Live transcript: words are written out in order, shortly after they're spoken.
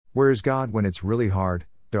Where is God when it's really hard,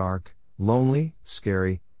 dark, lonely,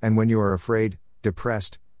 scary, and when you are afraid,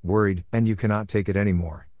 depressed, worried, and you cannot take it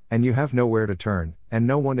anymore, and you have nowhere to turn, and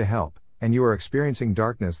no one to help, and you are experiencing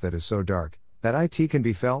darkness that is so dark that it can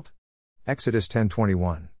be felt? Exodus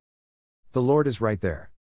 10:21. The Lord is right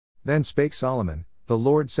there. Then spake Solomon, the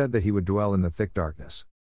Lord said that he would dwell in the thick darkness.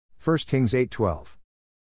 1 Kings 8:12.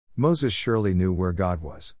 Moses surely knew where God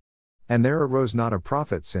was. And there arose not a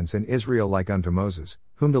prophet since in Israel like unto Moses,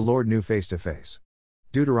 whom the Lord knew face to face.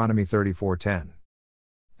 Deuteronomy 34:10.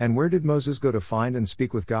 And where did Moses go to find and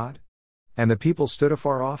speak with God? And the people stood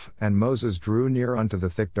afar off, and Moses drew near unto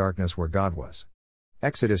the thick darkness where God was.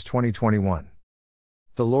 Exodus 20:21.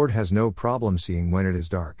 The Lord has no problem seeing when it is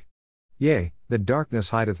dark. Yea, the darkness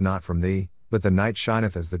hideth not from thee, but the night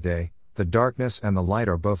shineth as the day, the darkness and the light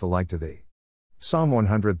are both alike to thee. Psalm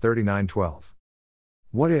 139:12.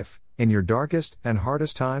 What if, in your darkest and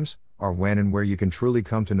hardest times, are when and where you can truly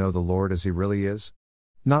come to know the Lord as He really is?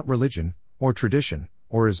 Not religion, or tradition,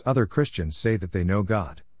 or as other Christians say that they know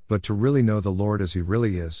God, but to really know the Lord as He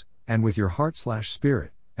really is, and with your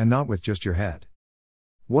heart/spirit, and not with just your head.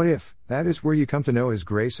 What if that is where you come to know His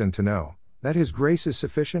grace and to know that His grace is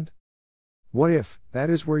sufficient? What if that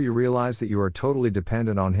is where you realize that you are totally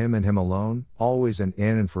dependent on Him and Him alone, always and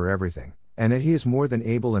in and for everything, and that He is more than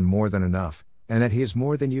able and more than enough, and that He is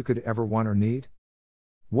more than you could ever want or need?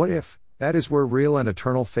 What if that is where real and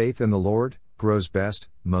eternal faith in the Lord grows best,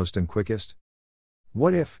 most and quickest?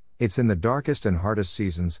 What if it's in the darkest and hardest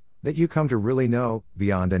seasons that you come to really know,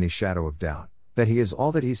 beyond any shadow of doubt, that He is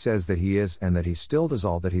all that He says that He is and that He still does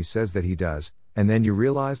all that He says that He does, and then you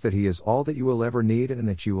realize that He is all that you will ever need and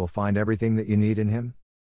that you will find everything that you need in Him?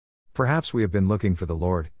 Perhaps we have been looking for the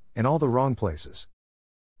Lord in all the wrong places.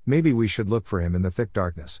 Maybe we should look for Him in the thick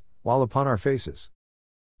darkness, while upon our faces.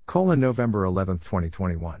 November 11,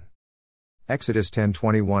 2021. Exodus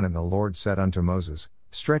 10:21. And the Lord said unto Moses,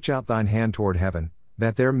 Stretch out thine hand toward heaven,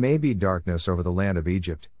 that there may be darkness over the land of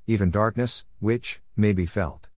Egypt, even darkness, which may be felt.